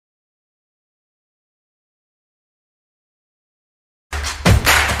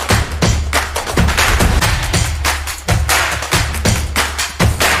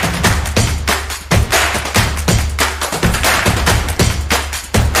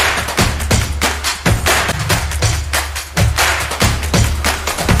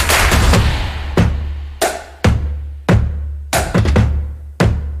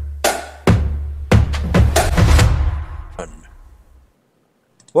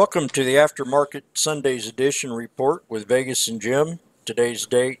Welcome to the Aftermarket Sundays edition report with Vegas and Jim. Today's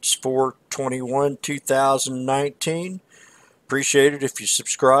date's 4/21/2019. Appreciate it if you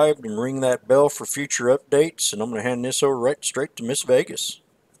subscribed and ring that bell for future updates. And I'm going to hand this over right straight to Miss Vegas.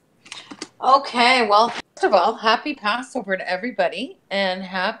 Okay, well, first of all, happy Passover to everybody and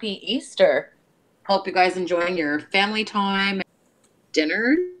happy Easter. Hope you guys enjoying your family time and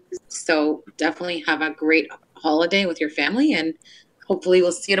dinners. So definitely have a great holiday with your family and hopefully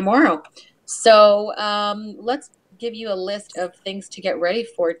we'll see you tomorrow. So let's give you a list of things to get ready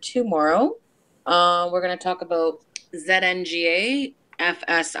for tomorrow. We're going to talk about ZNGA,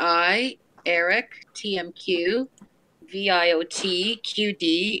 FSI, ERIC, TMQ, VIOT,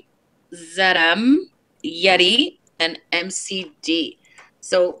 QD, ZM, YETI, and MCD.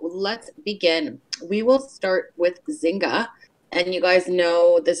 So let's begin. We will start with ZNGA. And you guys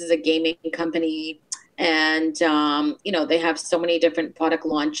know this is a gaming company. And, they have so many different product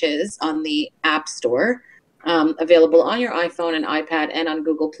launches on the App Store, available on your iPhone and iPad and on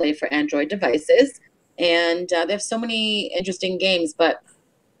Google Play for Android devices. And they have so many interesting games,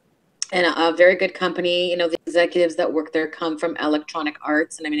 and a very good company. The executives that work there come from Electronic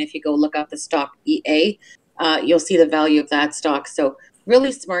Arts. And I mean, if you go look up the stock EA, you'll see the value of that stock. So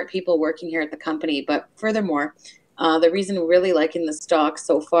really smart people working here at the company. But furthermore, the reason we're really liking the stock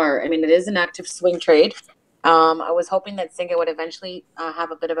so far, I mean, it is an active swing trade. I was hoping that ZNGA would eventually have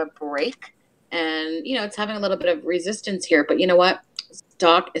a bit of a break. And, it's having a little bit of resistance here. But you know what?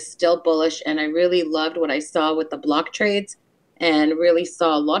 Stock is still bullish. And I really loved what I saw with the block trades and really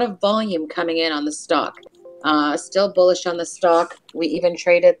saw a lot of volume coming in on the stock. Still bullish on the stock. We even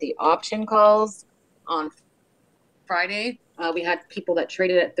traded the option calls on Friday. We had people that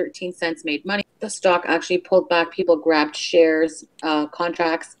traded at 13 cents made money. The stock actually pulled back. People grabbed shares,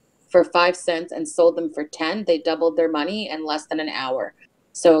 contracts for 5 cents and sold them for 10. They doubled their money in less than an hour.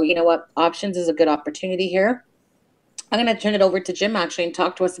 So you know what? Options is a good opportunity here. I'm going to turn it over to Jim actually and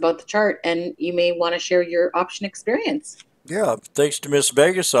talk to us about the chart. And you may want to share your option experience. Yeah, thanks to Miss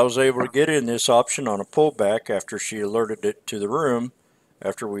Vegas, I was able to get in this option on a pullback after she alerted it to the room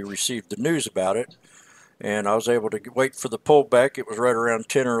after we received the news about it. And I was able to wait for the pullback. It was right around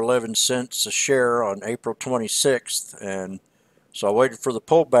 10 or 11 cents a share on April 26th. And so I waited for the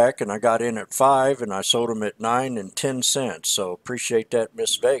pullback and I got in at 5 and I sold them at 9 and 10 cents. So appreciate that,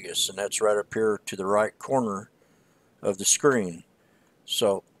 Miss Vegas. And that's right up here to the right corner of the screen.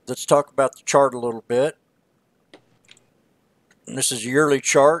 So let's talk about the chart a little bit. And this is a yearly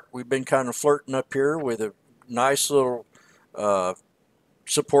chart. We've been kind of flirting up here with a nice little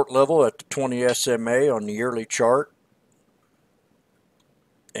support level at the 20 SMA on the yearly chart.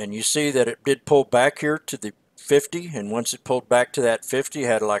 And you see that it did pull back here to the 50. And once it pulled back to that 50,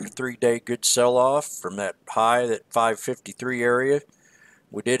 had like a 3-day good sell-off from that high, that 553 area.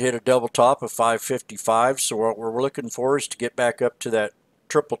 We did hit a double top of 555. So what we're looking for is to get back up to that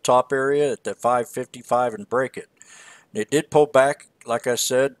triple top area at the 555 and break it. It did pull back, like I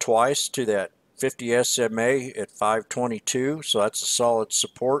said, twice to that 50 SMA at 522, so that's a solid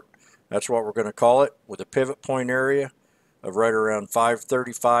support. That's what we're going to call it, with a pivot point area of right around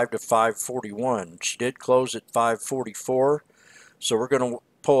 535 to 541. She did close at 544, so we're going to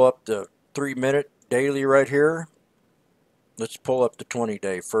pull up the 3-minute daily right here. Let's pull up the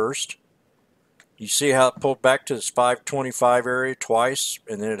 20-day first. You see how it pulled back to this 525 area twice,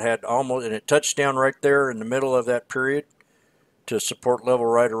 and then it touched down right there in the middle of that period to support level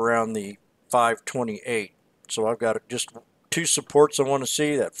right around the 528. So I've got just two supports I want to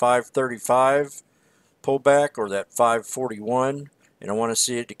see, that 535 pullback or that 541, and I want to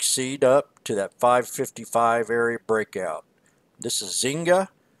see it exceed up to that 555 area breakout. This is ZNGA,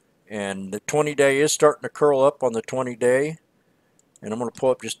 and the 20-day is starting to curl up on the 20-day. And I'm going to pull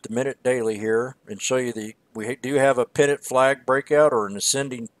up just the minute daily here and show you we do have a pennant flag breakout or an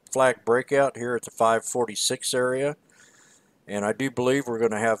ascending flag breakout here at the 546 area. And I do believe we're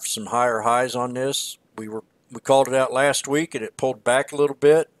going to have some higher highs on this. We called it out last week and it pulled back a little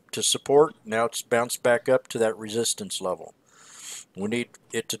bit to support. Now it's bounced back up to that resistance level. We need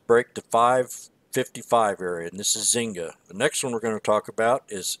it to break the 555 area, and this is ZNGA. The next one we're going to talk about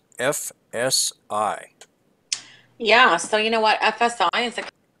is FSI. Yeah, so you know what? FSI is a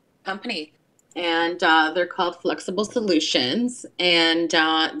company, and they're called Flexible Solutions, and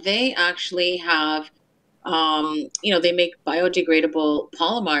they actually have, they make biodegradable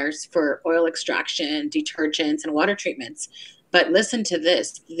polymers for oil extraction, detergents, and water treatments. But listen to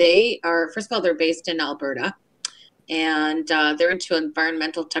this. They are, first of all, they're based in Alberta, and they're into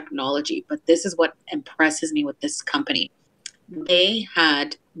environmental technology. But this is what impresses me with this company. They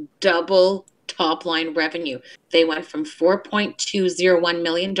had double top line revenue. They went from $4.201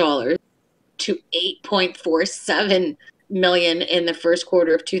 million to $8.47 million in the first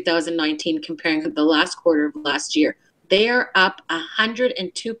quarter of 2019, comparing to the last quarter of last year. They are up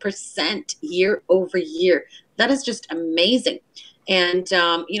 102% year over year. That is just amazing. And,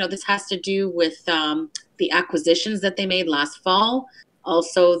 this has to do with the acquisitions that they made last fall,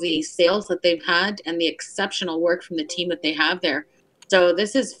 also the sales that they've had, and the exceptional work from the team that they have there. So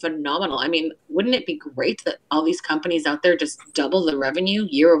this is phenomenal. I mean, wouldn't it be great that all these companies out there just double the revenue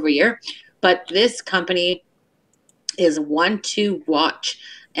year over year? But this company is one to watch,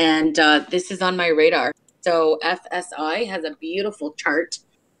 and this is on my radar. So FSI has a beautiful chart,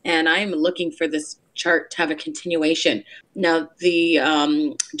 and I'm looking for this chart to have a continuation. Now,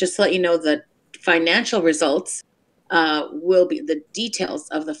 just to let you know, the financial results will be, the details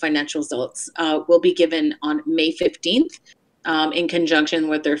of the financial results will be given on May 15th in conjunction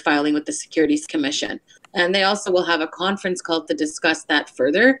with their filing with the Securities Commission. And they also will have a conference call to discuss that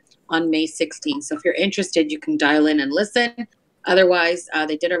further on May 16th. So if you're interested, you can dial in and listen. Otherwise,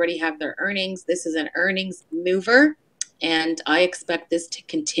 they did already have their earnings. This is an earnings mover, and I expect this to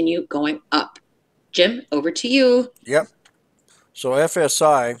continue going up. Jim, over to you. Yep. So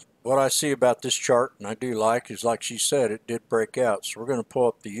FSI, what I see about this chart, and I do like, is like she said, it did break out. So we're going to pull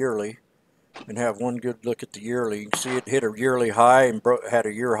up the yearly and have one good look at the yearly. You can see it hit a yearly high and had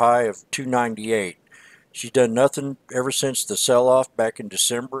a year high of 298. She's done nothing ever since the sell-off back in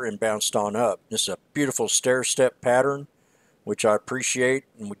December and bounced on up. This is a beautiful stair-step pattern, which I appreciate,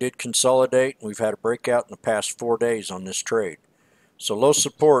 and we did consolidate, and we've had a breakout in the past 4 days on this trade. So low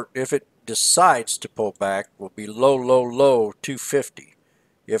support, if it decides to pull back, will be low, low, low 250.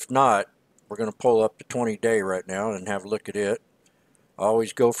 If not, we're going to pull up the 20-day right now and have a look at it. I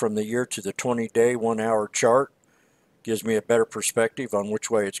always go from the year to the 20-day 1-hour chart. Gives me a better perspective on which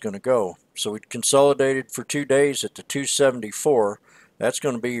way it's going to go. So we consolidated for 2 days at the 274. That's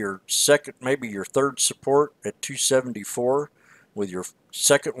going to be your second, maybe your third support at 274, with your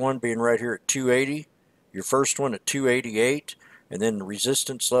second one being right here at 280, your first one at 288, and then the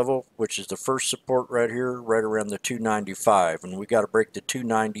resistance level, which is the first support right here, right around the 295. And we got to break the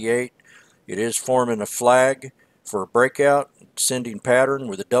 298. It is forming a flag for a breakout, ascending pattern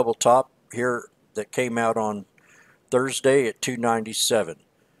with a double top here that came out on Thursday at 297.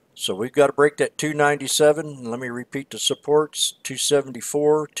 So we've got to break that 297. Let me repeat the supports: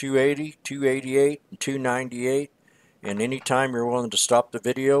 274, 280, 288, and 298. And anytime you're willing to stop the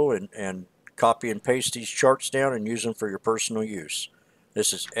video and copy and paste these charts down and use them for your personal use.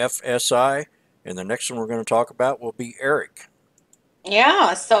 This is FSI, and the next one we're going to talk about will be Eric.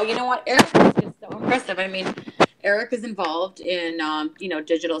 Yeah, so you know what, Eric is just so impressive. I mean, Eric is involved in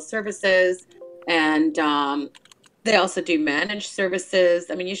digital services, and they also do managed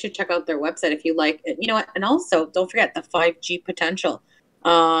services. I mean, you should check out their website if you like it. You know what? And also, don't forget the 5G potential.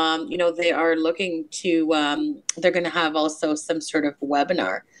 They are looking to, they're going to have also some sort of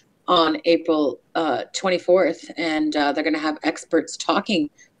webinar on April 24th. And they're going to have experts talking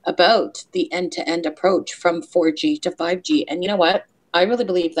about the end-to-end approach from 4G to 5G. And you know what? I really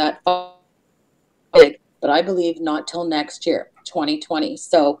believe that, but I believe not till next year, 2020.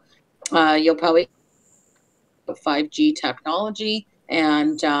 So you'll probably 5G technology,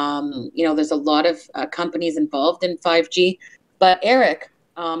 and there's a lot of companies involved in 5G. But Eric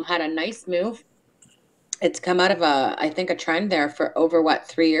had a nice move. It's come out of I think a trend there for over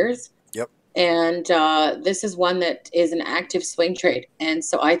 3 years. Yep. And this is one that is an active swing trade. And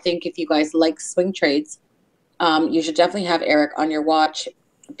so I think if you guys like swing trades, you should definitely have Eric on your watch,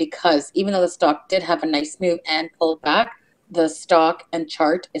 because even though the stock did have a nice move and pulled back, the stock and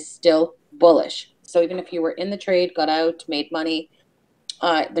chart is still bullish. So even if you were in the trade, got out, made money,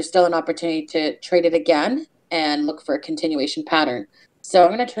 there's still an opportunity to trade it again and look for a continuation pattern. So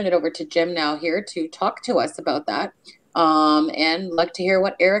I'm going to turn it over to Jim now here to talk to us about that, and like to hear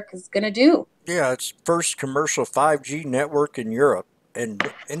what Eric is going to do. Yeah, it's first commercial 5G network in Europe. And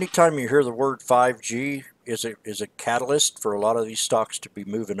anytime you hear the word 5G is a catalyst for a lot of these stocks to be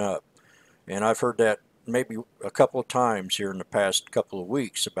moving up. And I've heard that maybe a couple of times here in the past couple of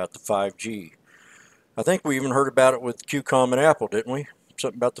weeks about the 5G. I think we even heard about it with QCOM and Apple, didn't we?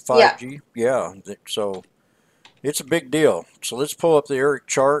 Something about the 5G? Yeah. So it's a big deal. So let's pull up the Eric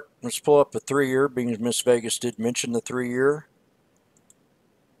chart. Let's pull up the 3-year, being Miss Vegas did mention the 3-year.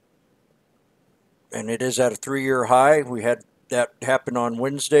 And it is at a 3-year high. We had that happen on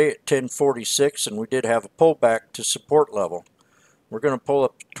Wednesday at 1046, and we did have a pullback to support level. We're going to pull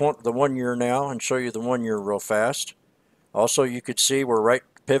up the 1 year now and show you the 1 year real fast. Also, you could see we're right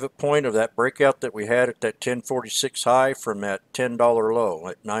pivot point of that breakout that we had at that 1046 high from that $10 low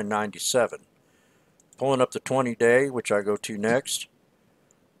at 997. pulling up the 20-day, which I go to next.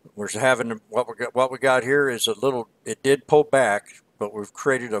 We're having what we got here is a little. It did pull back, but we've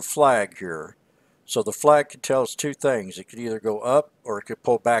created a flag here. So the flag could tell us two things. It could either go up or it could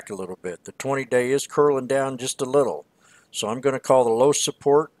pull back a little bit. The 20-day is curling down just a little. So I'm going to call the low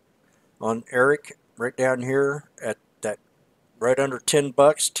support on Eric right down here at that right under 10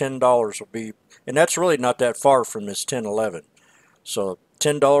 bucks. $10 will be, and that's really not that far from this 10.11. So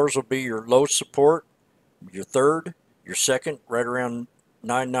 $10 will be your low support, your third, your second, right around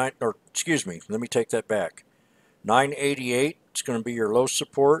 9.9, or excuse me, let me take that back. 9.88 is going to be your low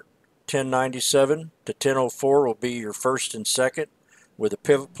support. 10.97 to 10.04 will be your first and second, with a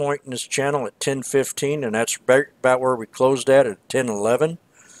pivot point in this channel at 10.15, and that's about where we closed at 10.11.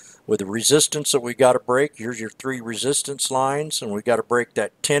 With the resistance that we got to break, here's your three resistance lines, and we got to break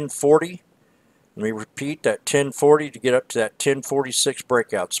that 10.40. Let me repeat, that 10.40 to get up to that 10.46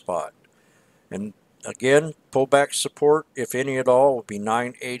 breakout spot. And again, pullback support, if any at all, will be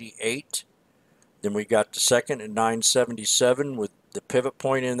 9.88. Then we got the second at 9.77 with the pivot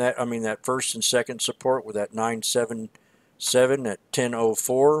point in that, that first and second support with that 9.77 at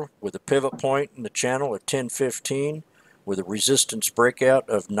 10.04, with a pivot point in the channel at 10.15, with a resistance breakout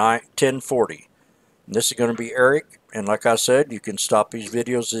of 10.40. And this is going to be Eric, and like I said, you can stop these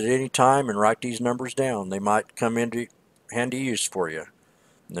videos at any time and write these numbers down. They might come into handy use for you.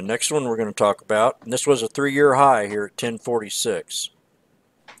 And the next one we're going to talk about, and this was a 3-year high here at 10.46.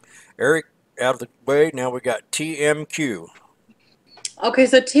 Eric, out of the way, now we got TMQ. Okay,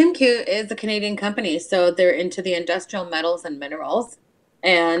 so TMQ is a Canadian company, so they're into the industrial metals and minerals,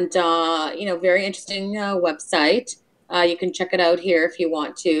 and very interesting website. You can check it out here if you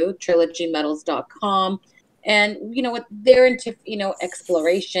want to, trilogymetals.com. And what they're into,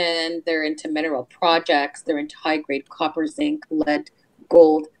 exploration. They're into mineral projects. They're into high-grade copper, zinc, lead,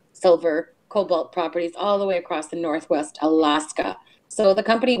 gold, silver, cobalt properties all the way across the Northwest Alaska. So the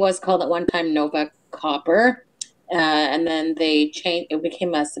company was called at one time Nova Copper. And then they changed, it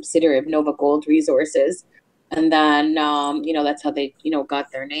became a subsidiary of Nova Gold Resources. And then, that's how they, got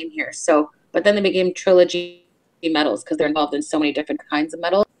their name here. So, but then they became Trilogy Metals because they're involved in so many different kinds of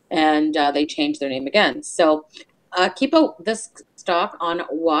metals, and they changed their name again. So keep this stock on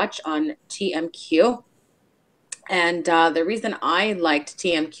watch on TMQ. And the reason I liked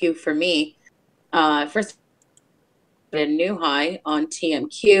TMQ for me, first, a new high on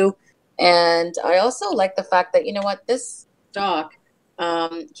TMQ. And I also like the fact that, this stock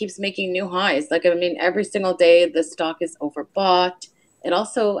keeps making new highs. Every single day the stock is overbought. It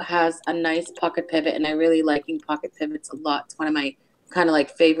also has a nice pocket pivot, and I really liking pocket pivots a lot. It's one of my kind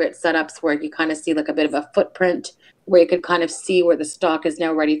of favorite setups where you kind of see a bit of a footprint where you could kind of see where the stock is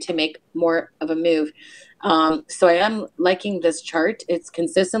now ready to make more of a move. So I am liking this chart. It's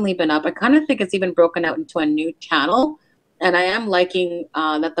consistently been up. I kind of think it's even broken out into a new channel. And I am liking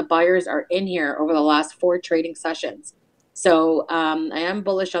that the buyers are in here over the last 4 trading sessions. So I am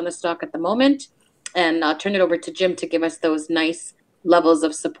bullish on the stock at the moment. And I'll turn it over to Jim to give us those nice levels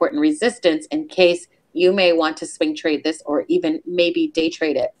of support and resistance in case you may want to swing trade this or even maybe day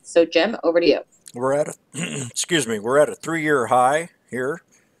trade it. So Jim, over to you. We're at a, excuse me, we're at a 3-year high here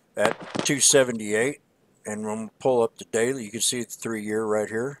at 278. And when we pull up the daily, you can see the 3-year right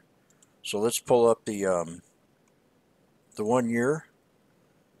here. So let's pull up the 1 year.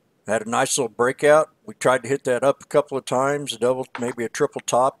 Had a nice little breakout. We tried to hit that up a couple of times, a double, maybe a triple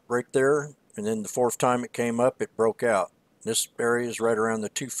top right there, and then the 4th time it came up, it broke out. This area is right around the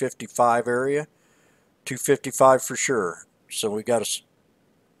 255 area, 255 for sure. So we got a,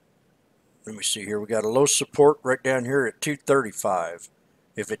 let me see here, we got a low support right down here at 235.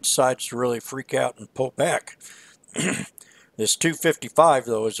 If it decides to really freak out and pull back. This 255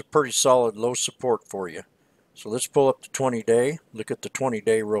 though is a pretty solid low support for you. So let's pull up the 20-day, look at the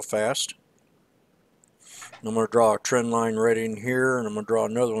 20-day real fast. And I'm going to draw a trend line right in here, and I'm going to draw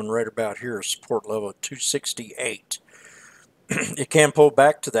another one right about here, a support level at 268. It can pull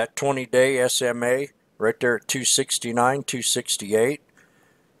back to that 20-day SMA right there at 269, 268.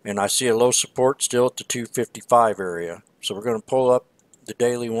 And I see a low support still at the 255 area. So we're going to pull up the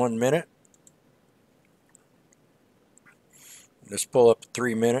daily 1 minute. Let's pull up the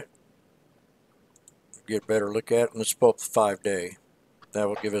 3 minute. Get a better look at it. And let's pull up the 5-day. That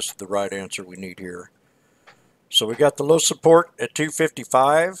will give us the right answer we need here. So we got the low support at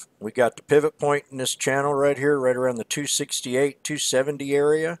 255. We got the pivot point in this channel right here, right around the 268, 270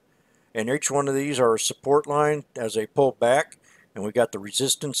 area. And each one of these are a support line as they pull back. And we got the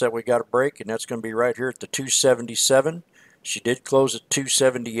resistance that we got to break, and that's going to be right here at the 277. She did close at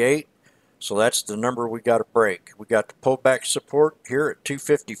 278. So that's the number we got to break. We got the pullback support here at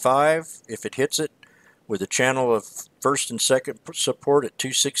 255. If it hits it, with a channel of first and second support at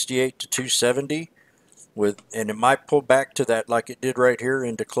 268 to 270. And it might pull back to that like it did right here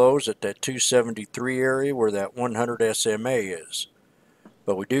into close at that 273 area where that 100 SMA is.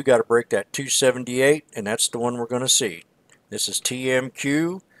 But we do got to break that 278, and that's the one we're going to see. This is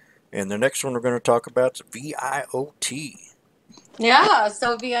TMQ, and the next one we're going to talk about is VIOT. Yeah,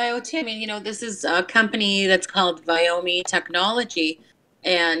 so VIOT, I mean, this is a company that's called Viomi Technology,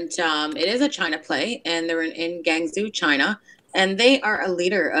 and it is a China play, and they're in Guangzhou, China, and they are a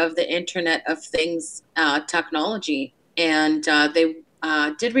leader of the Internet of Things technology, and they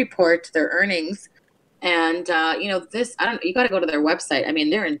did report their earnings, and this, I don't know, you got to go to their website. I mean,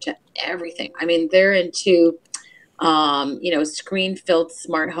 they're into everything. I mean, they're into screen-filled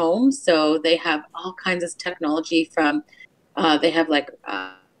smart homes, so they have all kinds of technology from they have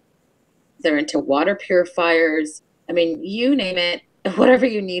they're into water purifiers. I mean, you name it, whatever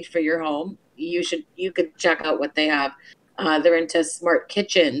you need for your home, you could check out what they have. They're into smart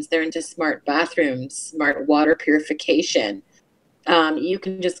kitchens. They're into smart bathrooms, smart water purification. You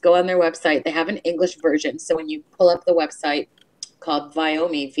can just go on their website. They have an English version. So when you pull up the website called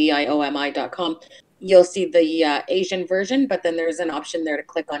Viomi, VIOMI.com, you'll see the Asian version, but then there's an option there to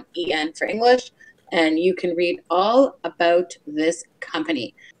click on EN for English, and you can read all about this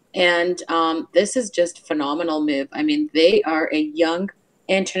company. And this is just a phenomenal move. I mean, they are a young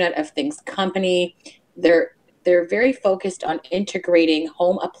Internet of Things company. They're very focused on integrating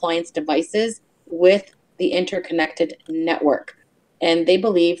home appliance devices with the interconnected network. And they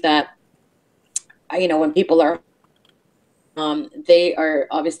believe that, when people are they are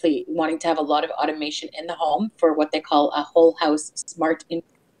obviously wanting to have a lot of automation in the home for what they call a whole house smart.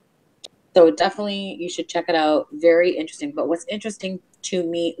 So definitely you should check it out. Very interesting. But what's interesting to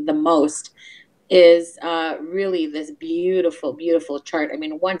me the most is really this beautiful, beautiful chart. I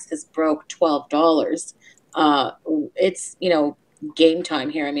mean, once this broke $12, it's, game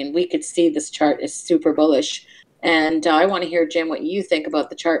time here. I mean, we could see this chart is super bullish. And I want to hear, Jim, what you think about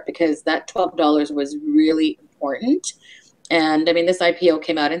the chart, because that $12 was really important. And I mean, this IPO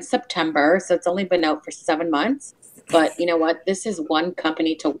came out in September, so it's only been out for 7 months. But you know what? This is one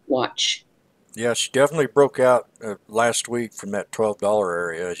company to watch. Yeah, she definitely broke out last week from that $12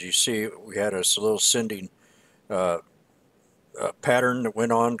 area. As you see, we had a little sending pattern that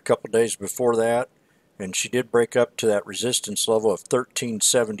went on a couple days before that, and she did break up to that resistance level of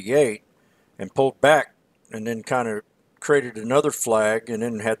 1378 and pulled back, and then kind of created another flag, and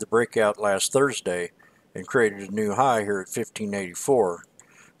then had the breakout last Thursday and created a new high here at 1584.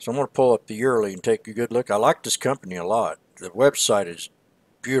 So I'm going to pull up the yearly and take a good look. I like this company a lot. The website is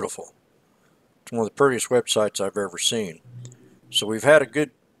beautiful. It's one of the prettiest websites I've ever seen. So we've had a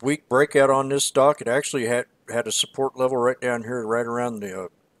good week breakout on this stock. It actually had a support level right down here, right around the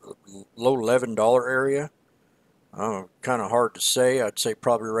low $11 area. Kind of hard to say. I'd say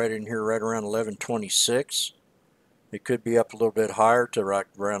probably right in here, right around 11.26. It could be up a little bit higher to right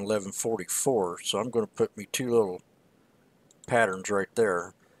around 11.44. So I'm going to put me two little patterns right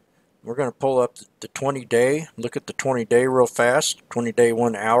there. We're going to pull up the 20-day. Look at the 20-day real fast. 20-day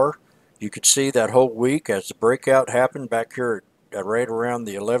 1 hour. You could see that whole week as the breakout happened back here at right around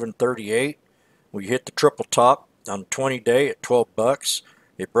the 11.38. We hit the triple top on the 20-day at 12 bucks.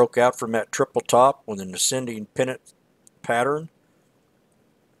 It broke out from that triple top with an ascending pennant pattern.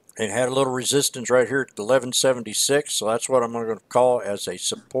 It had a little resistance right here at 1176, so that's what I'm going to call as a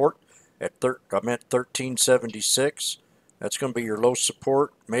support at 1376. That's going to be your low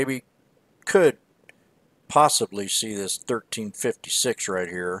support. Maybe could possibly see this 1356 right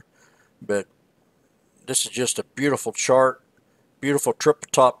here, but this is just a beautiful chart. Beautiful triple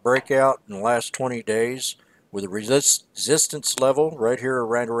top breakout in the last 20 days with a resistance level right here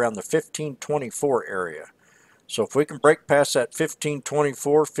right around the 1524 area. So if we can break past that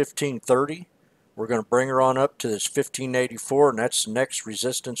 1524, 1530, we're going to bring her on up to this 1584, and that's the next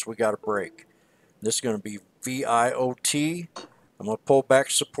resistance we got to break. This is going to be VIOT. I'm going to pull back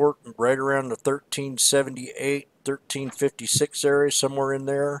support right around the 1378, 1356 area, somewhere in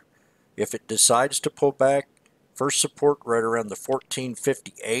there. If it decides to pull back, first support right around the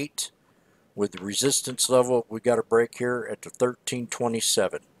 1458, with the resistance level we got to break here at the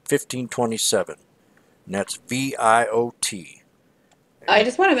 1327, 1527. And that's VIOT. I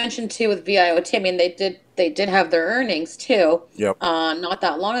just want to mention too with VIOT. I mean, they did have their earnings too. Yep. Not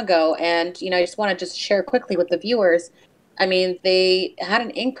that long ago, and I just want to share quickly with the viewers. I mean, they had an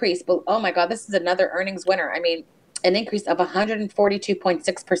increase, but oh my God, this is another earnings winner. I mean, an increase of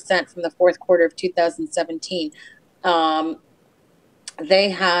 142.6% from the fourth quarter of 2017. They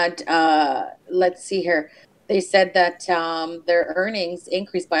had, let's see here, They said that their earnings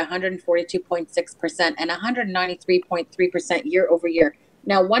increased by 142.6% and 193.3% year over year.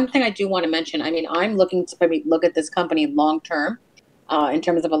 Now, one thing I do want to mention, I mean, I'm looking to maybe look at this company long term in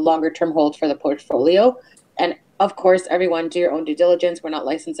terms of a longer term hold for the portfolio. And of course, everyone do your own due diligence. We're not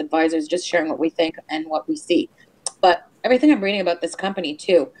licensed advisors, just sharing what we think and what we see. But everything I'm reading about this company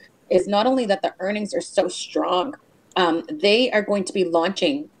too is not only that the earnings are so strong, they are going to be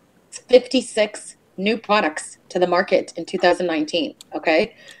launching 56 new products to the market in 2019.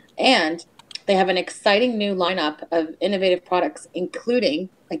 Okay. And they have an exciting new lineup of innovative products, including,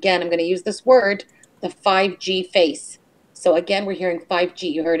 again, I'm going to use this word, the 5G face. So again, we're hearing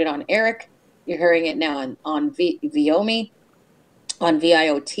 5G. You heard it on Eric. You're hearing it now on Viomi, on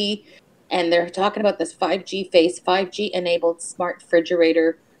VIOT. And they're talking about this 5G face, 5G enabled smart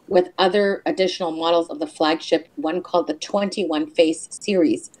refrigerator with other additional models of the flagship, one called the 21 face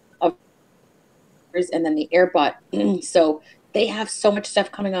series of, and then the AirBot. So they have so much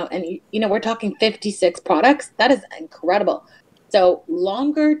stuff coming out, and we're talking 56 products. That is incredible. So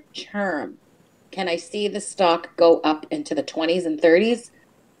longer term, can I see the stock go up into the 20s and 30s?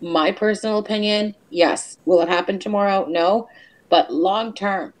 My personal opinion, yes. Will it happen tomorrow? No. But long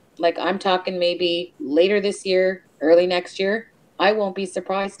term, like I'm talking maybe later this year, early next year, I won't be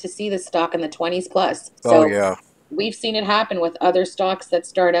surprised to see the stock in the 20s plus. Oh So yeah. we've seen it happen with other stocks that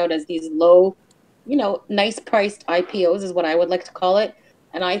start out as these low, nice priced IPOs is what I would like to call it.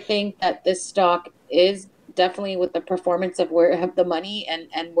 And I think that this stock is definitely, with the performance of where have the money and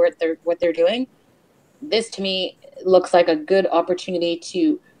what they're doing, this to me looks like a good opportunity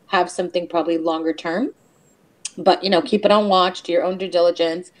to have something probably longer term. But keep it on watch, do your own due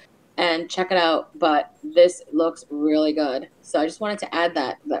diligence and check it out. But this looks really good. So I just wanted to add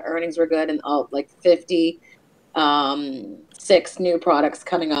that the earnings were good, and all like 56 new products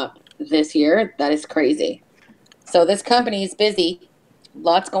coming up this year. That is crazy. So this company is busy.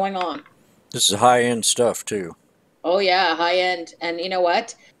 Lots going on. This is high end stuff too. Oh yeah, high end. And you know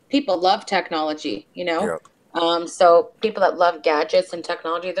what? People love technology. Yep. So people that love gadgets and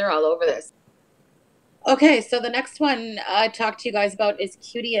technology, they're all over this. Okay, so the next one I talked to you guys about is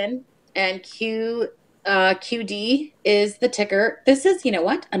QDN, and QD is the ticker. This is,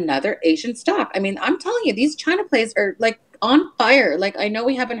 what? Another Asian stock. I mean, I'm telling you, these China plays are like on fire. Like, I know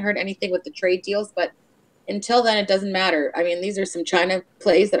we haven't heard anything with the trade deals, but until then, it doesn't matter. I mean, these are some China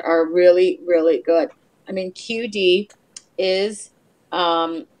plays that are really, really good. I mean, QD is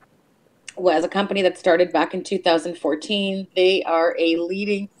was a company that started back in 2014. They are a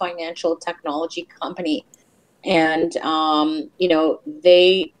leading financial technology company. And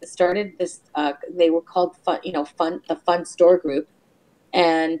they started this. They were called the Fund Store Group,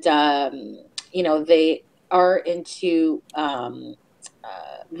 and they are into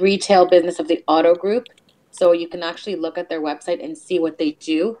retail business of the auto group. So you can actually look at their website and see what they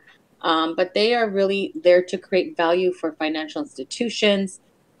do. But they are really there to create value for financial institutions.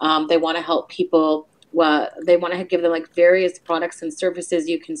 They want to help people. They want to give them like various products and services.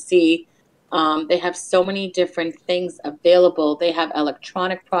 You can see they have so many different things available. They have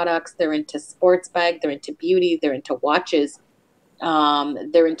electronic products. They're into sports bag. They're into beauty. They're into watches.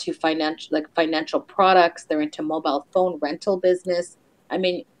 They're into financial products. They're into mobile phone rental business. I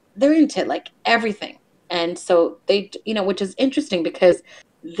mean, they're into like everything. And so they, which is interesting because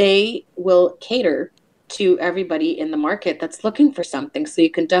they will cater to everybody in the market that's looking for something. So you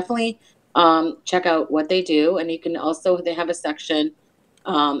can definitely check out what they do. And you can also, they have a section.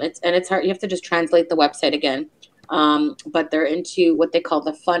 It's hard. You have to just translate the website again. But they're into what they call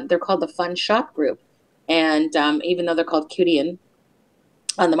the fund. They're called the Fund Shop Group. And even though they're called QDN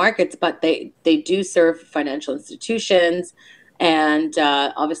on the markets, but they do serve financial institutions, and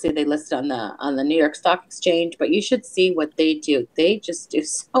obviously they list on the New York Stock Exchange. But you should see what they do. They just do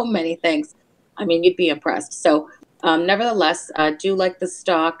so many things. I mean, you'd be impressed. So nevertheless, I do like the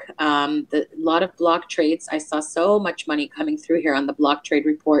stock. The lot of block trades. I saw so much money coming through here on the block trade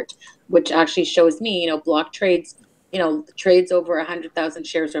report, which actually shows me, block trades, trades over 100,000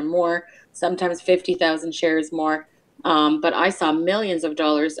 shares or more, sometimes 50,000 shares more. But I saw millions of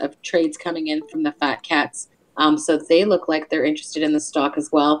dollars of trades coming in from the fat cats. So they look like they're interested in the stock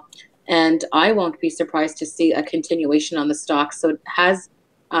as well. And I won't be surprised to see a continuation on the stock. So it has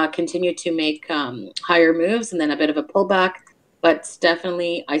continued to make higher moves and then a bit of a pullback. But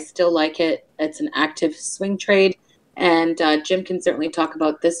definitely, I still like it. It's an active swing trade. And Jim can certainly talk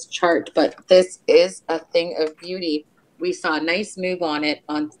about this chart, but this is a thing of beauty. We saw a nice move on it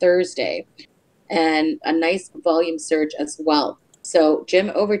on Thursday, and a nice volume surge as well. So,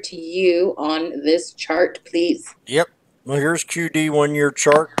 Jim, over to you on this chart, please. Yep. Well, here's QD 1 year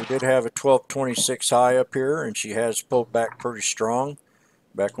chart. We did have a 1226 high up here, and she has pulled back pretty strong.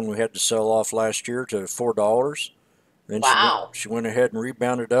 Back when we had to sell off last year to $4. Then Wow. she went ahead and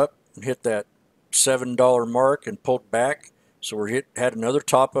rebounded up and hit that $7 mark and pulled back. So we had another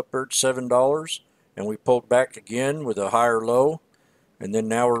top up there at $7, and we pulled back again with a higher low. And then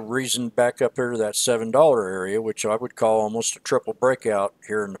now we're reasoned back up here to that $7 area, which I would call almost a triple breakout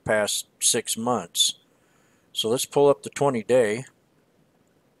here in the past 6 months. So let's pull up the 20-day.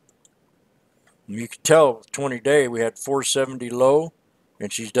 You can tell 20-day we had 470 low,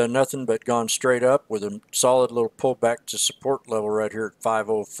 and she's done nothing but gone straight up with a solid little pullback to support level right here at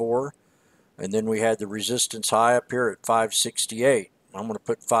 504. And then we had the resistance high up here at 568. I'm going to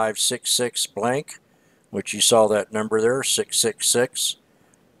put 566 blank, which you saw that number there, 666,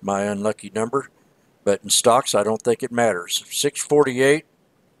 my unlucky number. But in stocks, I don't think it matters. 648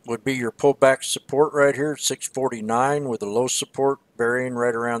 would be your pullback support right here, 649 with a low support varying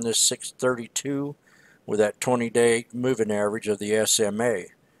right around this 632 with that 20-day moving average of the SMA.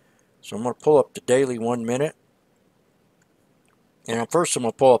 So I'm going to pull up the daily 1 minute. And first I'm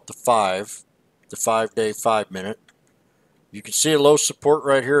going to pull up the 5-day 5 minute. You can see a low support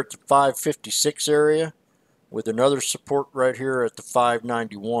right here at the 556 area with another support right here at the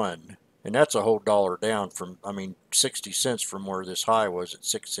 591. And that's a whole dollar down from, 60 cents from where this high was at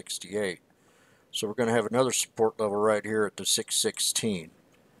 668. So we're going to have another support level right here at the 616.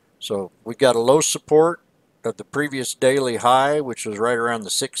 So we got a low support of the previous daily high, which was right around the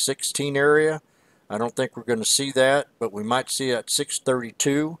 616 area. I don't think we're going to see that, but we might see at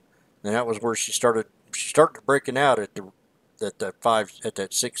 632. And that was where she started breaking out at that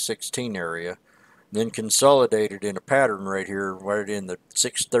 616 area. Then consolidated in a pattern right here, right in the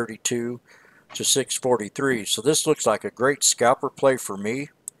 632 to 643. So this looks like a great scalper play for me.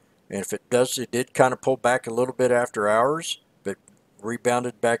 And if it did kind of pull back a little bit after hours, but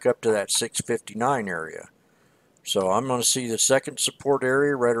rebounded back up to that 659 area. So I'm going to see the second support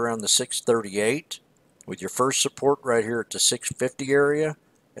area right around the 638, with your first support right here at the 650 area.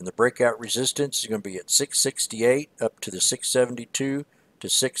 And the breakout resistance is going to be at 668 up to the 672 to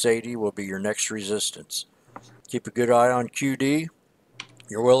 680 will be your next resistance. Keep a good eye on QD.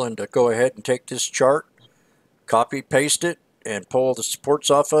 You're willing to go ahead and take this chart, copy, paste it, and pull the supports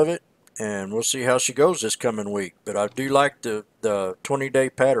off of it, and we'll see how she goes this coming week. But I do like the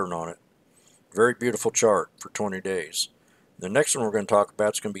 20-day pattern on it. Very beautiful chart for 20 days. The next one we're going to talk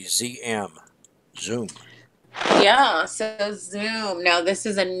about is going to be Zoom. Yeah, so Zoom. Now this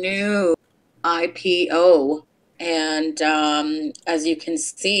is a new IPO, and as you can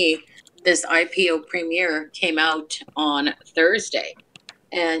see, this IPO premiere came out on Thursday.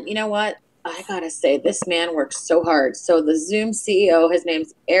 And you know what? I gotta say, this man works so hard. So the Zoom CEO, his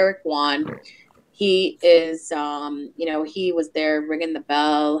name's Eric Wan. He is, he was there ringing the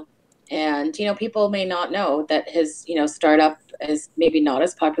bell. And, people may not know that his, startup is maybe not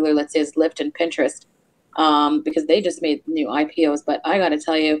as popular, let's say, as Lyft and Pinterest, because they just made new IPOs. But I got to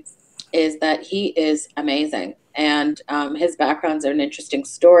tell you, is that he is amazing. And his background's an interesting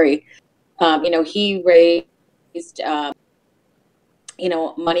story. He raised,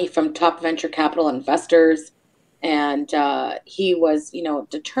 money from top venture capital investors. And he was,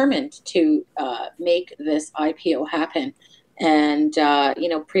 determined to make this IPO happen. And,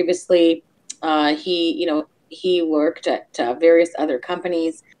 previously he worked at various other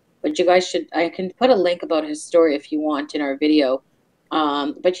companies. But you guys I can put a link about his story if you want in our video.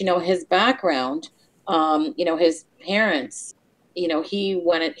 But, his background, his parents, he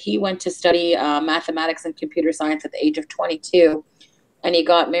went to study mathematics and computer science at the age of 22. And he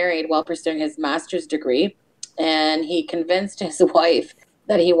got married while pursuing his master's degree. And he convinced his wife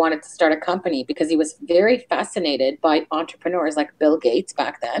that he wanted to start a company because he was very fascinated by entrepreneurs like Bill Gates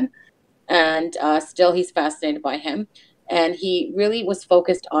back then. And still he's fascinated by him. And he really was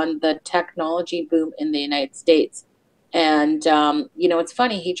focused on the technology boom in the United States. And, it's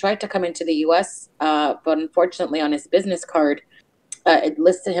funny, he tried to come into the US, but unfortunately on his business card, it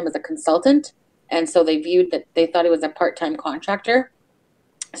listed him as a consultant. And so they thought he was a part-time contractor.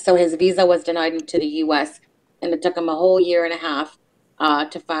 So his visa was denied into the US, and it took him a whole year and a half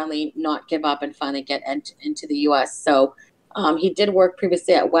to finally not give up and finally get into the US. So he did work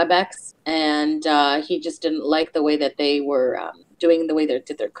previously at WebEx, and he just didn't like the way that they were doing, the way they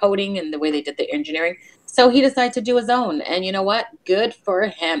did their coding and the way they did their engineering. So he decided to do his own. And you know what? Good for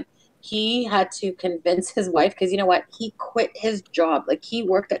him. He had to convince his wife, because you know what? He quit his job. Like, he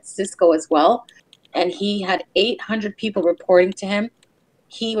worked at Cisco as well, and he had 800 people reporting to him.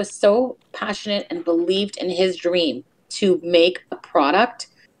 He was so passionate and believed in his dream to make a product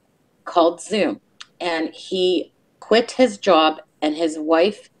called Zoom. And he quit his job, and his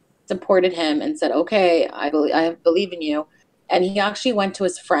wife supported him and said, okay, I believe in you. And he actually went to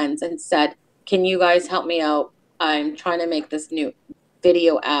his friends and said, can you guys help me out? I'm trying to make this new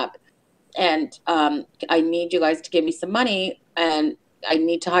video app, and I need you guys to give me some money, and I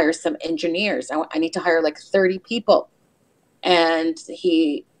need to hire some engineers. I need to hire like 30 people. And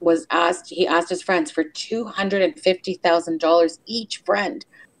he asked his friends for $250,000 each friend.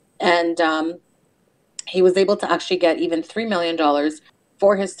 And he was able to actually get even $3 million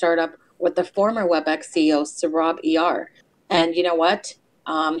for his startup with the former WebEx CEO, Saurabh ER. And you know what?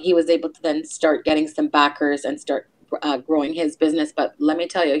 He was able to then start getting some backers and start growing his business. But let me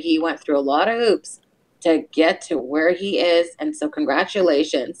tell you, he went through a lot of hoops to get to where he is. And so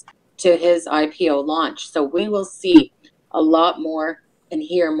congratulations to his IPO launch. So we will see a lot more and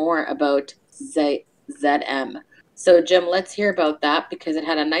hear more about ZM. So Jim, let's hear about that, because it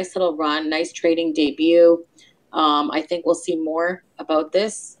had a nice little run, nice trading debut. I think we'll see more about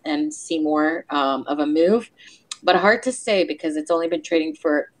this and see more of a move, but hard to say because it's only been trading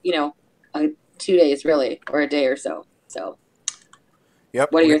for, 2 days really, or a day or so. So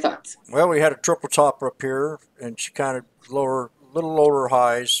Yep. what are your thoughts? Well, we had a triple top up here, and she kind of little lower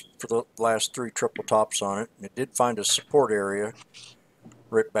highs for the last three triple tops on it. And it did find a support area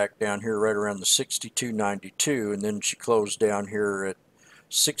right back down here, right around the 62.92, and then she closed down here at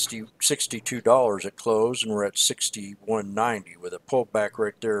 $62 at close, and we're at 61.90 with a pullback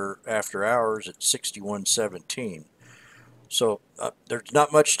right there after hours at 61.17. So there's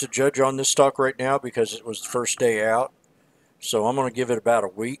not much to judge on this stock right now because it was the first day out. So I'm going to give it about a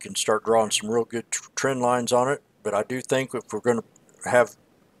week and start drawing some real good trend lines on it. But I do think if we're going to have,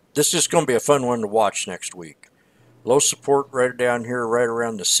 this is going to be a fun one to watch next week. Low support right down here, right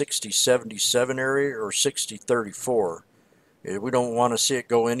around the 60.77 area or 60.34. If we don't want to see it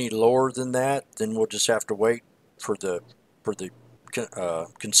go any lower than that, then we'll just have to wait for the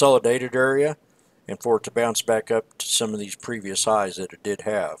consolidated area and for it to bounce back up to some of these previous highs that it did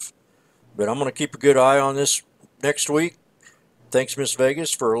have. But I'm going to keep a good eye on this next week. Thanks, Miss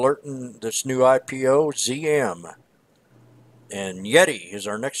Vegas, for alerting this new IPO, ZM. And YETI is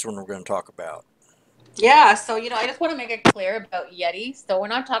our next one we're going to talk about. Yeah, so I just want to make it clear about YETI. So we're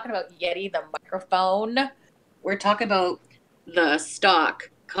not talking about YETI, the microphone. We're talking about the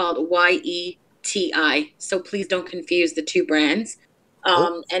stock called YETI. So please don't confuse the two brands.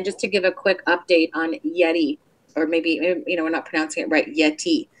 And just to give a quick update on YETI, or maybe we're not pronouncing it right.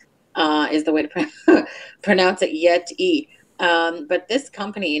 YETI is the way to pronounce it. YETI. But this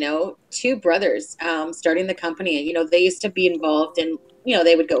company, two brothers starting the company, and they used to be involved in,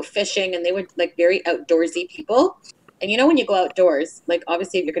 they would go fishing, and they were like very outdoorsy people. And when you go outdoors, like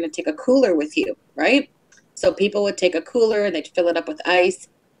obviously you're going to take a cooler with you, right? So people would take a cooler and they'd fill it up with ice.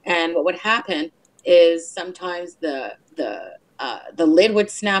 And what would happen is sometimes the lid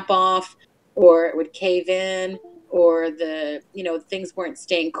would snap off, or it would cave in, or things weren't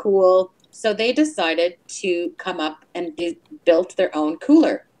staying cool. So they decided to come up and built their own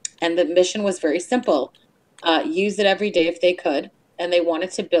cooler. And the mission was very simple. Use it every day if they could. And they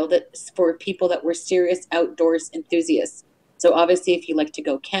wanted to build it for people that were serious outdoors enthusiasts. So obviously, if you like to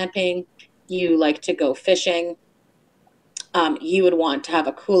go camping, you like to go fishing, you would want to have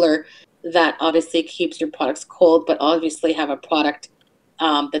a cooler that obviously keeps your products cold, but obviously have a product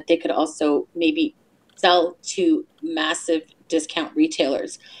that they could also maybe sell to massive discount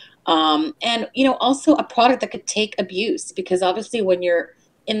retailers. And also a product that could take abuse, because obviously when you're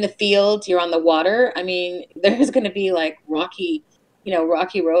in the field, you're on the water. I mean, there's going to be like rocky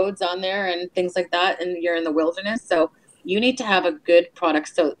roads on there and things like that, and you're in the wilderness. So you need to have a good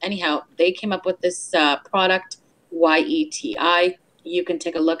product. So anyhow, they came up with this product, YETI. You can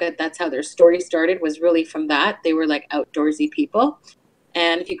take a look at, that's how their story started, was really from that. They were like outdoorsy people.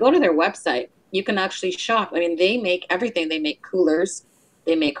 And if you go to their website, you can actually shop. I mean, they make everything. They make coolers.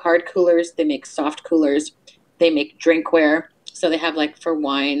 They make hard coolers. They make soft coolers. They make drinkware. So they have like for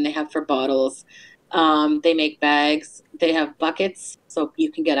wine, they have for bottles. They make bags. They have buckets. So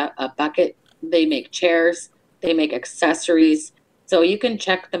you can get a bucket. They make chairs. They make accessories. So you can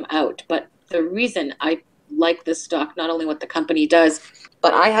check them out. But the reason I like this stock, not only what the company does,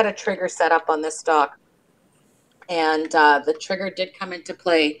 but I had a trigger set up on this stock. And the trigger did come into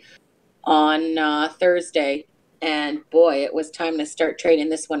play on Thursday. And boy, it was time to start trading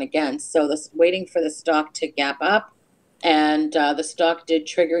this one again. So waiting for the stock to gap up. And the stock did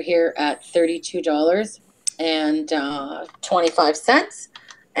trigger here at $32.25.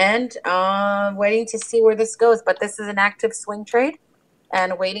 And waiting to see where this goes. But this is an active swing trade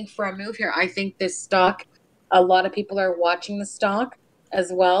and waiting for a move here. I think this stock, a lot of people are watching the stock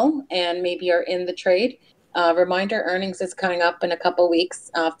as well and maybe are in the trade. Reminder, earnings is coming up in a couple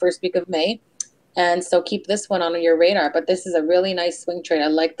weeks, first week of May. And so keep this one on your radar. But this is a really nice swing trade. I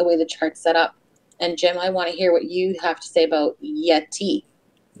like the way the chart's set up. And Jim, I want to hear what you have to say about YETI.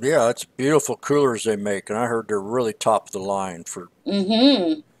 Yeah, it's beautiful coolers they make, and I heard they're really top of the line for.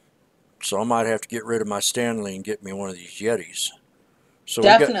 So I might have to get rid of my Stanley and get me one of these Yetis. So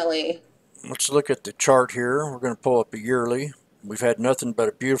definitely. Let's look at the chart here. We're going to pull up a yearly. We've had nothing but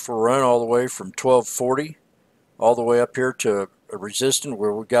a beautiful run all the way from 1240 all the way up here to a resistance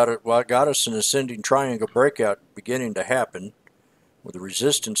where we got it. Well, it got us an ascending triangle breakout beginning to happen with a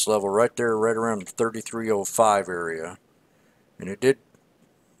resistance level right there, right around the 3305 area, and it did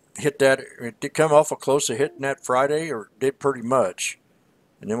hit that. It did come awful close to hitting that Friday, or it did pretty much.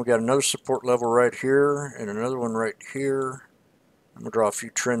 And then we got another support level right here and another one right here. I'm going to draw a few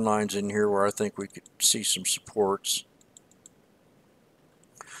trend lines in here where I think we could see some supports.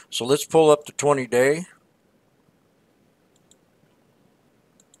 So let's pull up the 20-day.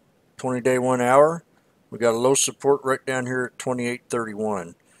 20-day 1 hour. We got a low support right down here at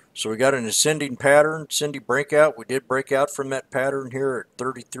 28.31. So we got an ascending pattern, ascending breakout. We did break out from that pattern here at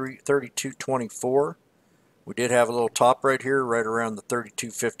 32.24. We did have a little top right here, right around the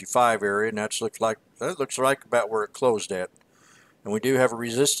 32.55 area, and that looks like about where it closed at. And we do have a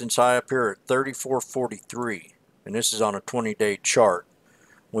resistance high up here at 34.43, and this is on a 20-day chart,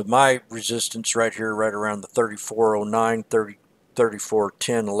 with my resistance right here, right around the 34.09,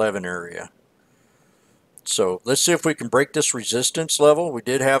 34.10, 11 area. So let's see if we can break this resistance level. We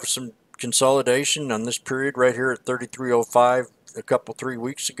did have some consolidation on this period right here at 33.05 a 3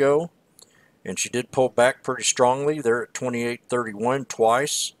 weeks ago. And she did pull back pretty strongly there at 28.31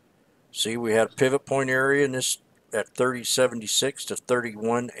 twice. See, we had a pivot point area in this at 30.76 to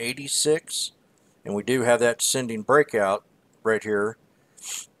 31.86. And we do have that ascending breakout right here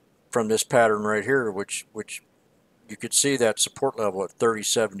from this pattern right here, which you could see that support level at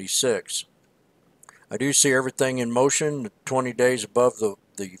 30.76. I do see everything in motion, 20 days above the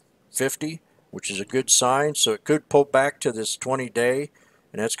 50, which is a good sign. So it could pull back to this 20-day,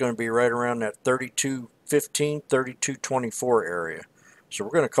 and that's going to be right around that 32.15, 32.24 area. So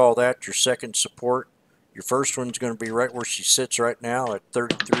we're going to call that your second support. Your first one's going to be right where she sits right now at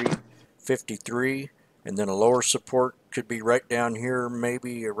 33.53, and then a lower support could be right down here,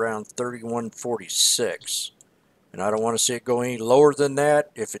 maybe around 31.46. And I don't want to see it go any lower than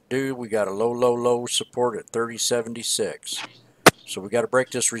that. If it do, we got a low support at 30.76. So we got to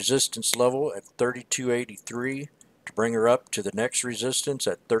break this resistance level at 32.83 to bring her up to the next resistance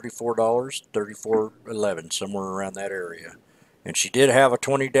at $34, 34.11, somewhere around that area. And she did have a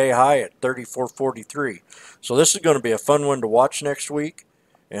 20-day high at 34.43. So this is going to be a fun one to watch next week.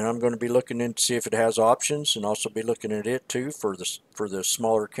 And I'm going to be looking in to see if it has options, and also be looking at it too for the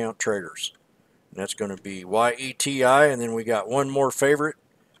smaller account traders. And that's going to be YETI, and then we got one more favorite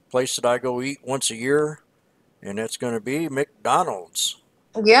place that I go eat once a year, and that's going to be McDonald's.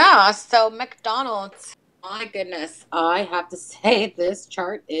 Yeah, so McDonald's, my goodness, I have to say this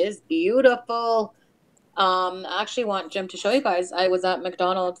chart is beautiful. I actually want Jim to show you guys. I was at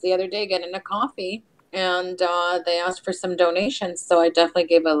McDonald's the other day getting a coffee, and they asked for some donations, so I definitely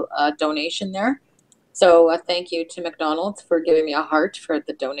gave a donation there. So thank you to McDonald's for giving me a heart for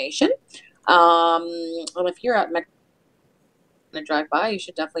the donation. Well, if you're at McDonald's and drive by, you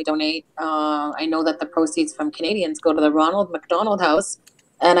should definitely donate. I know that the proceeds from Canadians go to the Ronald McDonald House,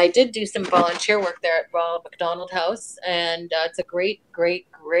 and I did do some volunteer work there at Ronald McDonald House, and it's a great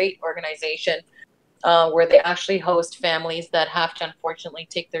organization where they actually host families that have to unfortunately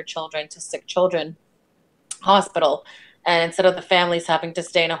take their children to sick children hospital, and instead of the families having to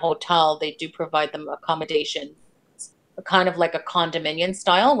stay in a hotel, they do provide them accommodation, kind of like a condominium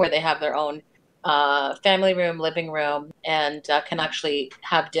style, where they have their own family room, living room, and can actually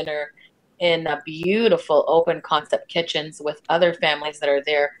have dinner in beautiful open concept kitchens with other families that are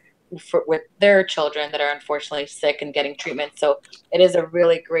there with their children that are unfortunately sick and getting treatment. So it is a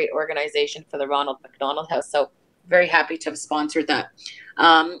really great organization for the Ronald McDonald House. So very happy to have sponsored that.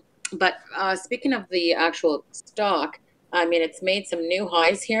 But speaking of the actual stock, I mean, it's made some new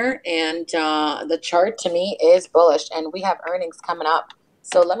highs here, and the chart to me is bullish, and we have earnings coming up.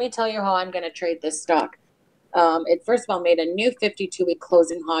 So let me tell you how I'm going to trade this stock. It first of all made a new 52-week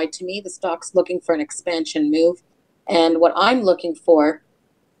closing high. To me, the stock's looking for an expansion move, and what I'm looking for,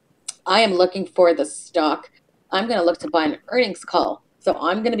 I am looking for the stock. I'm going to look to buy an earnings call. So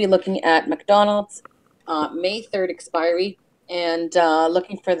I'm going to be looking at McDonald's May 3rd expiry, and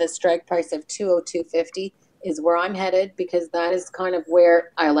looking for the strike price of 202.50 is where I'm headed, because that is kind of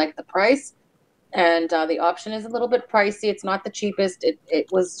where I like the price. And the option is a little bit pricey. It's not the cheapest.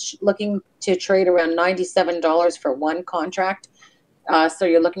 It was looking to trade around $97 for one contract. So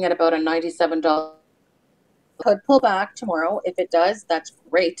you're looking at about a $97. Could pull back tomorrow. If it does, that's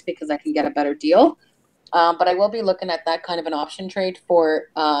great because I can get a better deal. But I will be looking at that kind of an option trade for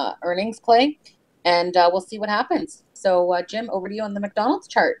earnings play, and we'll see what happens. So, Jim, over to you on the McDonald's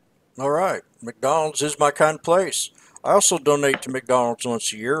chart. All right, McDonald's is my kind of place. I also donate to McDonald's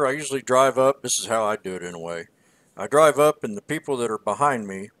once a year. I usually drive up. This is how I do it in a way. I drive up, and the people that are behind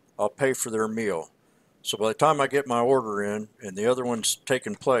me, I'll pay for their meal. So by the time I get my order in and the other one's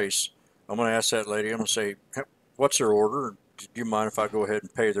taking place, I'm going to ask that lady, I'm going to say, what's their order? Do you mind if I go ahead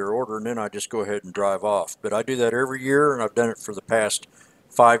and pay their order? And then I just go ahead and drive off. But I do that every year, and I've done it for the past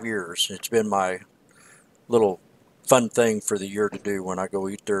 5 years. It's been my little fun thing for the year to do when I go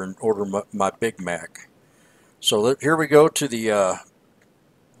eat there and order my Big Mac. So here we go to the,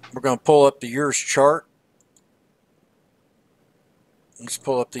 we're going to pull up the year's chart. Let's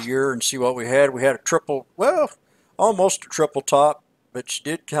pull up the year and see what we had. We had a triple, well, almost a triple top, but she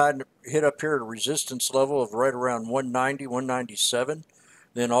did kind of hit up here at a resistance level of right around 190, 197.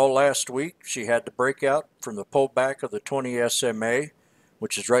 Then all last week, she had the breakout from the pullback of the 20 SMA,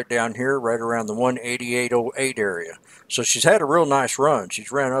 which is right down here, right around the 188.08 area. So she's had a real nice run.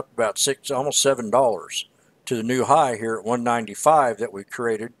 She's ran up about almost $7 to the new high here at 195 that we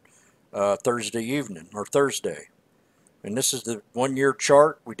created Thursday evening, or Thursday. And this is the 1 year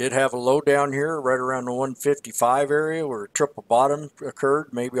chart. We did have a low down here right around the 155 area where a triple bottom occurred,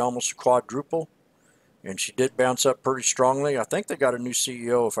 maybe almost a quadruple. And she did bounce up pretty strongly. I think they got a new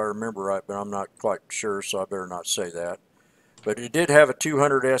CEO if I remember right, but I'm not quite sure, so I better not say that. But it did have a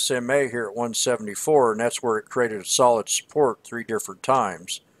 200 SMA here at 174, and that's where it created a solid support 3 different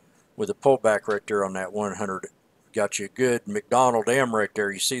times with a pullback right there on that 100. Got you a good McDonald M right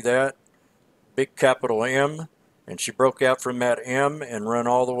there. You see that? Big capital M. And she broke out from that M and run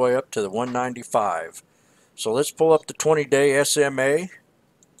all the way up to the 195. So let's pull up the 20-day SMA.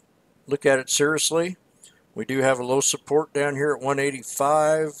 Look at it seriously. We do have a low support down here at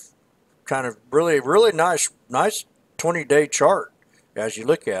 185. Kind of really nice 20-day chart as you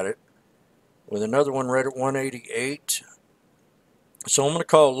look at it. With another one right at 188. So I'm going to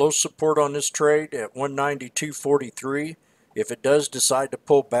call low support on this trade at 192.43. If it does decide to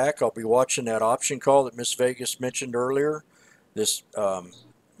pull back, I'll be watching that option call that Miss Vegas mentioned earlier, this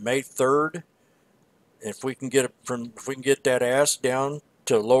May 3rd. If we can get that ask down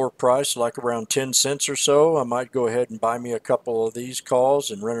to a lower price, like around 10 cents or so, I might go ahead and buy me a couple of these calls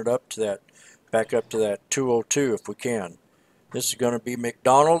and run it up to that, back up to that 202 if we can. This is going to be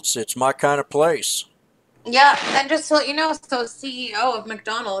McDonald's. It's my kind of place. Yeah, and just to let you know, so CEO of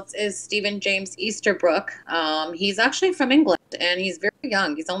McDonald's is Stephen James Easterbrook. He's actually from England, and he's very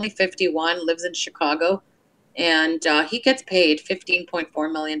young. He's only 51, lives in Chicago, and he gets paid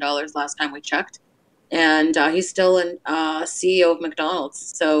 $15.4 million last time we checked. And he's still an CEO of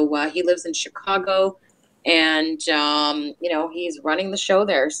McDonald's. So he lives in Chicago, and, you know, he's running the show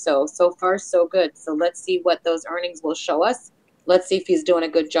there. So far, so good. So let's see what those earnings will show us. Let's see if he's doing a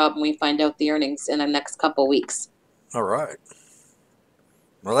good job when we find out the earnings in the next couple weeks. All right.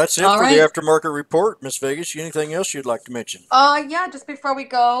 Well, that's it for the aftermarket report. Miss Vegas, anything else you'd like to mention? Yeah, just before we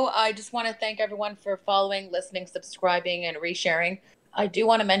go, I just want to thank everyone for following, listening, subscribing, and resharing. I do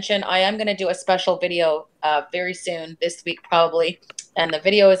want to mention I am going to do a special video very soon, this week probably, and the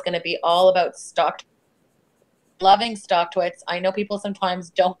video is going to be all about loving Stocktwits. I know people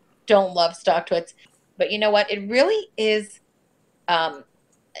sometimes don't love Stocktwits, but you know what? It really is.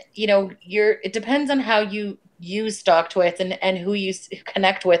 You know, it depends on how you use Stocktwits and who you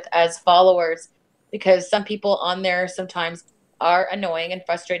connect with as followers, because some people on there sometimes are annoying and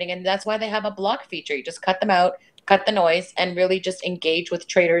frustrating, and that's why they have a block feature. You just cut them out, cut the noise, and really just engage with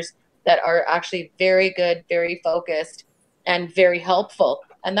traders that are actually very good, very focused, and very helpful.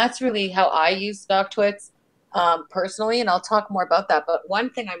 And that's really how I use Stocktwits personally, and I'll talk more about that. But one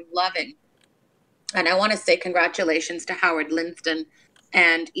thing I'm loving, and I want to say congratulations to Howard Linston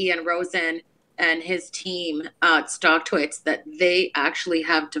and Ian Rosen and his team at Stocktwits, that they actually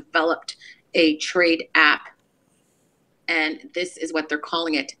have developed a trade app. And this is what they're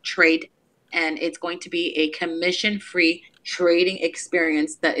calling it, Trade. And it's going to be a commission-free trading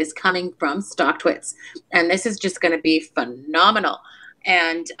experience that is coming from Stocktwits. And this is just going to be phenomenal.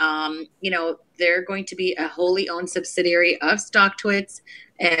 And, you know, they're going to be a wholly owned subsidiary of Stocktwits.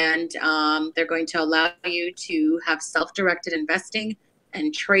 And they're going to allow you to have self-directed investing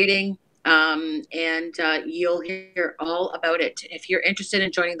and trading. And you'll hear all about it. If you're interested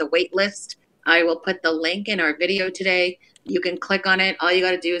in joining the wait list I will put the link in our video today. You can click on it. All you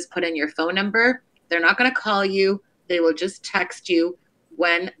got to do is put in your phone number. They're not going to call you. They will just text you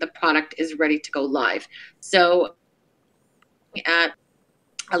when the product is ready to go live. So at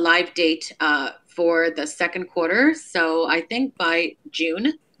a live date for the second quarter. So I think by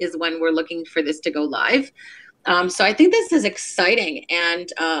June is when we're looking for this to go live. So I think this is exciting.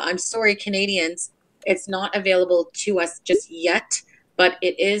 And I'm sorry, Canadians, it's not available to us just yet, but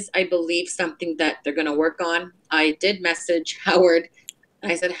it is, I believe, something that they're going to work on. I did message Howard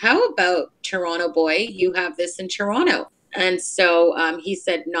and I said, how about Toronto boy? You have this in Toronto. And so he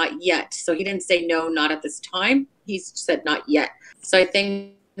said, not yet. So he didn't say no, not at this time. He said not yet. So I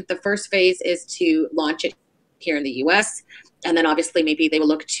think the first phase is to launch it here in the US. And then obviously maybe they will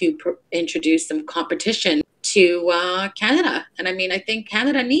look to introduce some competition to Canada. And I mean, I think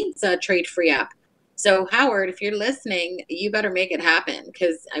Canada needs a trade-free app. So Howard, if you're listening, you better make it happen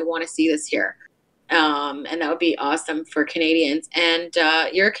because I want to see this here. And that would be awesome for Canadians. And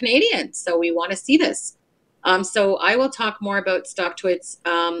you're a Canadian, so we want to see this. So I will talk more about Stocktwits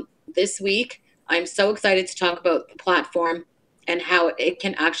this week. I'm so excited to talk about the platform and how it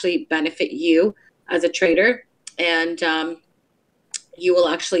can actually benefit you as a trader. And you will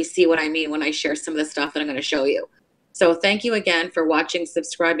actually see what I mean when I share some of the stuff that I'm going to show you. So thank you again for watching,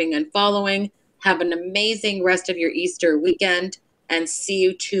 subscribing, and following. Have an amazing rest of your Easter weekend and see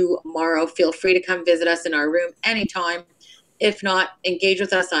you tomorrow. Feel free to come visit us in our room anytime. If not, engage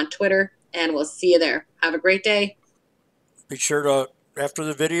with us on Twitter and we'll see you there. Have a great day. Be sure to, after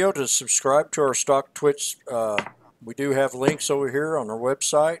the video, to subscribe to our Stocktwits. We do have links over here on our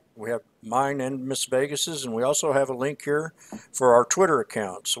website. We have mine and Miss Vegas's, and we also have a link here for our Twitter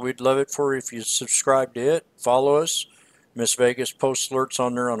account. So we'd love it for you if you subscribe to it, follow us. Miss Vegas posts alerts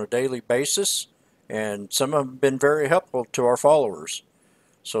on there on a daily basis, and some of them have been very helpful to our followers.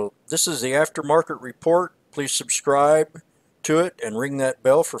 So this is the aftermarket report. Please subscribe to it and ring that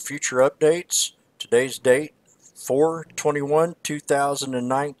bell for future updates. Today's date,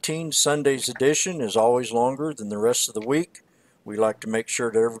 4/21/2019. Sunday's edition is always longer than the rest of the week. We like to make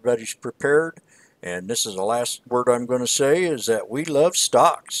sure that everybody's prepared. And this is the last word I'm going to say, is that we love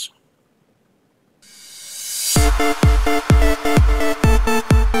stocks.